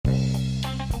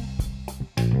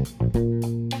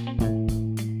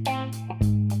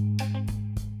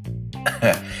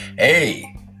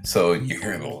Hey, so you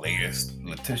hear the latest.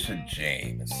 Letitia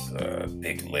James,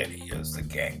 Big Letty, as the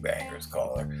gangbangers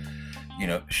call her.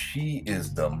 She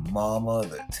is the mama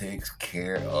that takes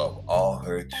care of all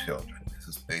her children. This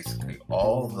is basically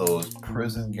all those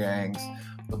prison gangs,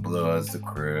 the Bloods, the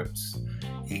Crips,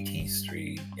 18th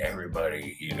Street,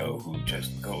 everybody, who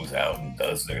just goes out and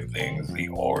does their things, the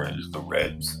Orange, the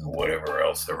Reds, and whatever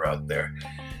else are out there,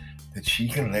 that she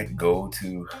can let go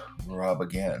to rob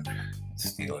again,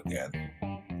 steal again,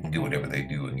 and do whatever they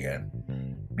do again.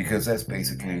 Because that's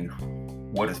basically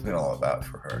what it's been all about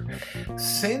for her.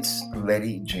 Since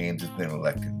Letty James has been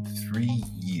elected 3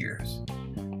 years,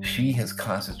 she has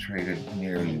concentrated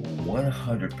nearly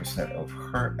 100% of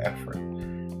her effort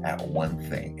at one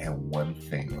thing and one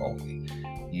thing only.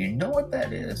 You know what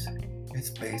that is? It's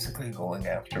basically going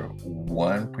after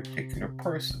one particular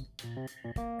person.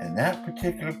 And that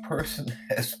particular person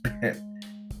has been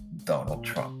Donald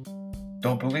Trump.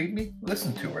 Don't believe me?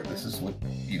 Listen to her. This is what,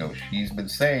 she's been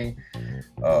saying.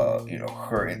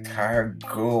 Her entire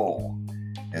goal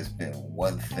has been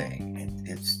one thing, and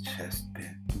it's just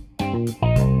been getting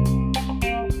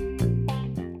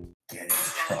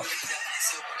Trump.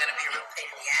 We're going to be a real pain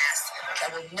in the ass. I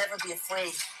will never be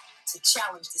afraid to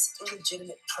challenge this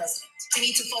illegitimate president. We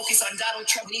need to focus on Donald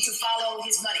Trump. We need to follow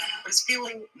his money. What is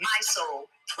fueling my soul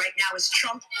right now is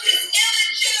Trump. This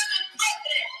illegitimate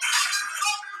president.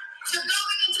 To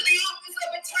going into the office of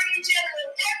Attorney General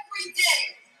every day,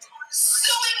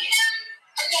 suing him,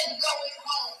 and then going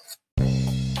home.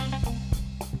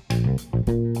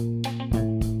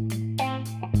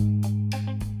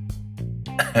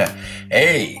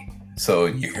 Hey, so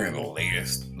you hear the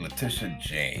latest. Letitia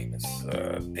James,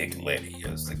 Big Letty,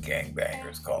 as the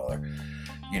gangbangers call her.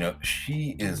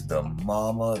 She is the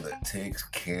mama that takes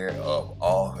care of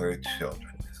all her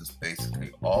children. This is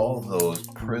basically all those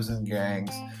prison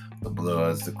gangs, the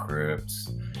Bloods, the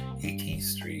Crips, 18th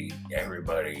Street,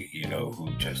 everybody, who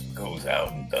just goes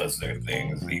out and does their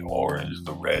things, the Orange,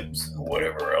 the Reds, and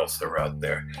whatever else are out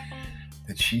there,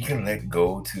 that she can let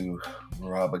go to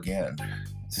rob again,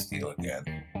 steal again,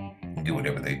 and do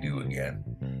whatever they do again.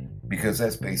 Because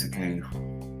that's basically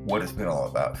what it's been all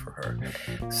about for her.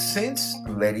 Since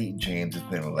Letty James has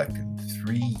been elected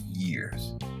 3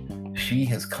 years, she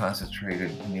has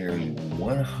concentrated nearly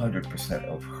 100%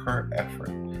 of her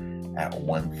effort at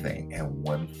one thing and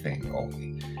one thing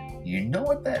only. You know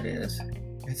what that is?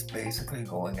 It's basically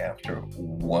going after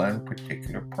one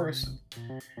particular person.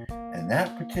 And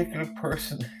that particular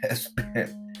person has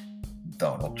been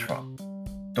Donald Trump.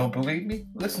 Don't believe me?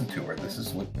 Listen to her. This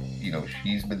is what,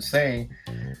 she's been saying.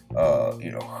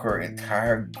 Her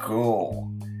entire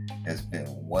goal has been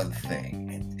one thing,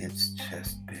 and it's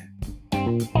just been...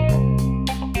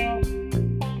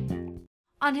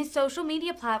 On his social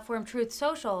media platform, Truth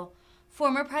Social,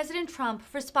 former President Trump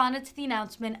responded to the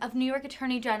announcement of New York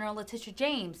Attorney General Letitia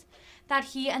James that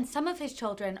he and some of his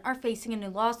children are facing a new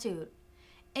lawsuit.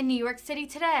 In New York City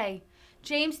today,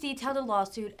 James detailed a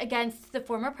lawsuit against the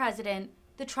former president,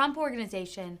 the Trump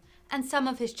Organization, and some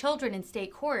of his children in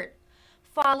state court,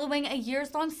 following a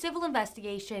years-long civil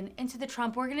investigation into the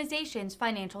Trump Organization's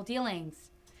financial dealings.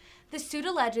 The suit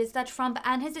alleges that Trump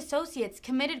and his associates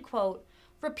committed, quote,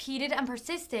 repeated and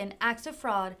persistent acts of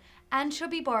fraud and should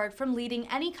be barred from leading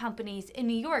any companies in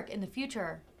New York in the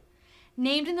future.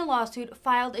 Named in the lawsuit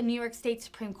filed in New York State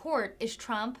Supreme Court is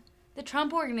Trump, the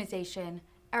Trump Organization,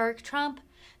 Eric Trump,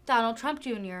 Donald Trump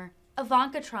Jr.,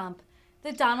 Ivanka Trump,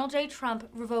 the Donald J. Trump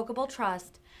Revocable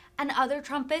Trust, and other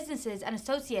Trump businesses and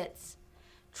associates.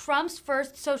 Trump's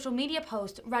first social media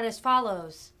post read as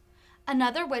follows: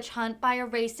 another witch hunt by a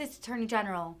racist attorney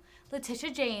general,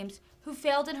 Letitia James, who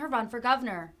failed in her run for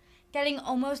governor, getting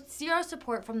almost zero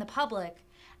support from the public,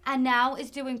 and now is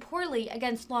doing poorly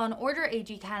against Law and Order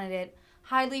AG candidate,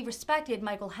 highly respected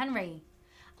Michael Henry.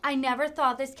 I never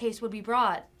thought this case would be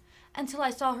brought, until I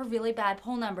saw her really bad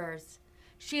poll numbers.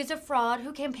 She is a fraud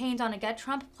who campaigned on a Get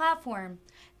Trump platform,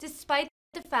 despite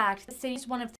the fact that the city is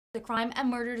one of the crime and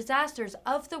murder disasters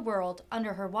of the world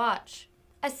under her watch.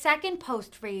 A second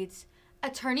post reads,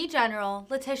 Attorney General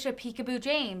Letitia Peekaboo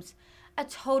James, a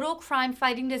total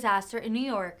crime-fighting disaster in New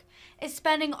York, is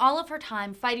spending all of her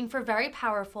time fighting for very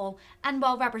powerful and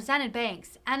well-represented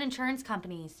banks and insurance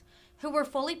companies who were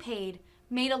fully paid,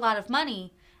 made a lot of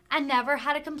money, and never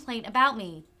had a complaint about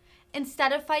me,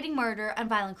 instead of fighting murder and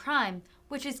violent crime,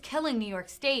 which is killing New York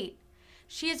State.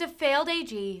 She is a failed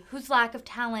AG whose lack of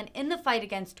talent in the fight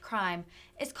against crime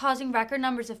is causing record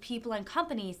numbers of people and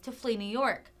companies to flee New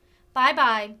York.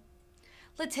 Bye-bye.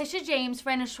 Letitia James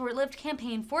ran a short-lived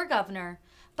campaign for governor,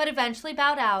 but eventually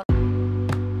bowed out.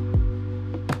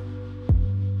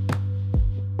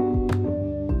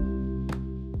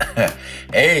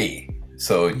 Hey,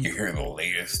 so you hear the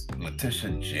latest?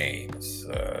 Letitia James,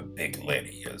 Big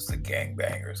Letty, as the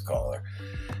gangbangers call her.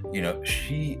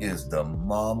 She is the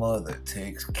mama that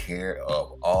takes care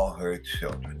of all her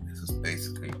children. This is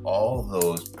basically all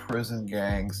those prison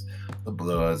gangs, the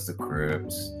Bloods, the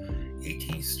Crips,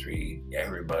 18th Street,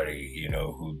 everybody,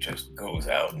 who just goes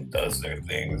out and does their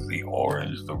things, the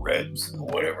Orange, the Reds, and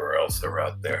whatever else are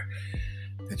out there,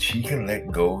 that she can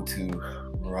let go to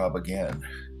rob again,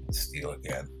 steal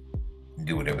again, and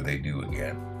do whatever they do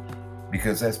again.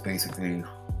 Because that's basically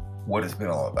what it's been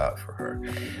all about for her.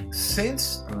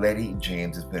 Since Letty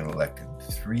James has been elected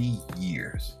 3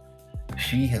 years,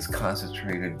 she has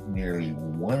concentrated nearly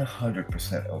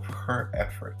 100% of her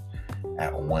effort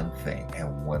at one thing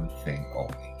and one thing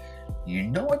only. You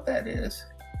know what that is?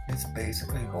 It's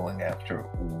basically going after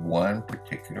one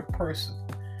particular person.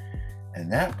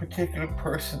 And that particular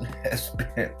person has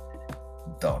been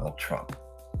Donald Trump.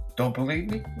 Don't believe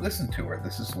me? Listen to her.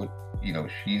 This is what,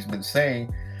 she's been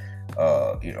saying.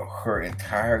 Her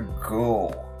entire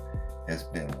goal has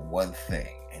been one thing,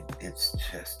 and it's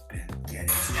just been getting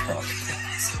Trump.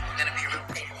 We're going to be a real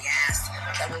pain in the ass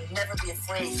that will never be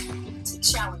afraid to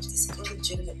challenge this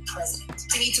illegitimate president.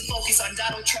 We need to focus on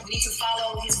Donald Trump. We need to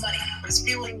follow his money. What is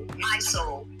fueling my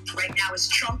soul right now is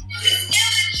Trump. This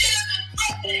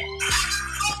illegitimate president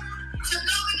to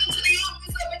going into the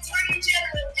office of Attorney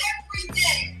General every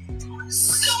day,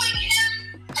 suing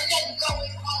him, and then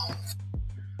going home.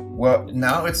 Well,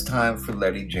 now it's time for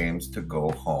Letty James to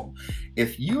go home.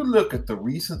 If you look at the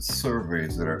recent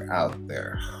surveys that are out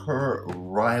there, her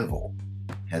rival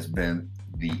has been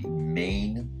the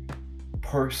main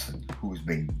person who's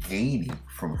been gaining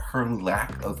from her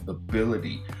lack of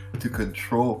ability to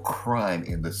control crime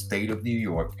in the state of New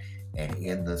York and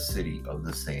in the city of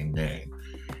the same name.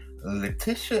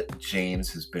 Letitia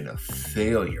James has been a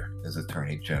failure as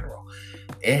Attorney General.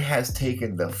 It has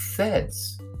taken the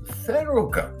federal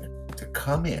government, to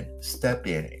come in, step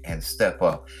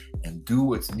up, and do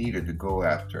what's needed to go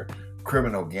after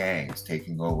criminal gangs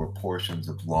taking over portions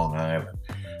of Long Island,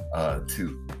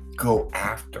 to go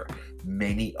after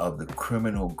many of the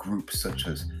criminal groups such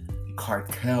as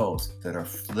cartels that are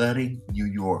flooding New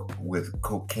York with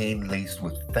cocaine laced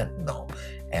with fentanyl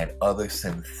and other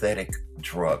synthetic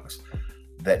drugs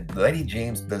that Letty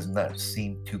James does not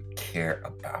seem to care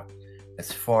about.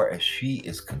 As far as she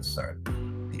is concerned,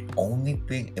 the only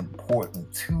thing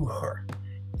important to her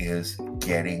is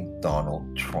getting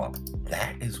Donald Trump.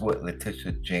 That is what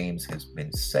Letitia James has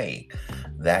been saying.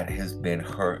 That has been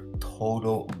her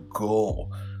total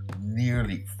goal,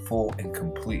 nearly full and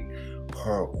complete.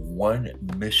 Her one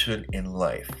mission in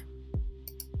life.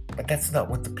 But that's not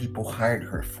what the people hired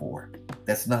her for.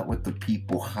 That's not what the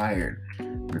people hired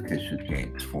Letitia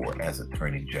James for as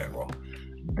Attorney General.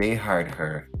 They hired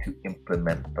her to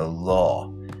implement the law.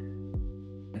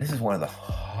 And this is one of the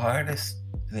hardest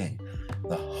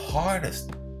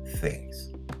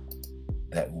things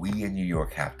that we in New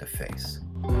York have to face.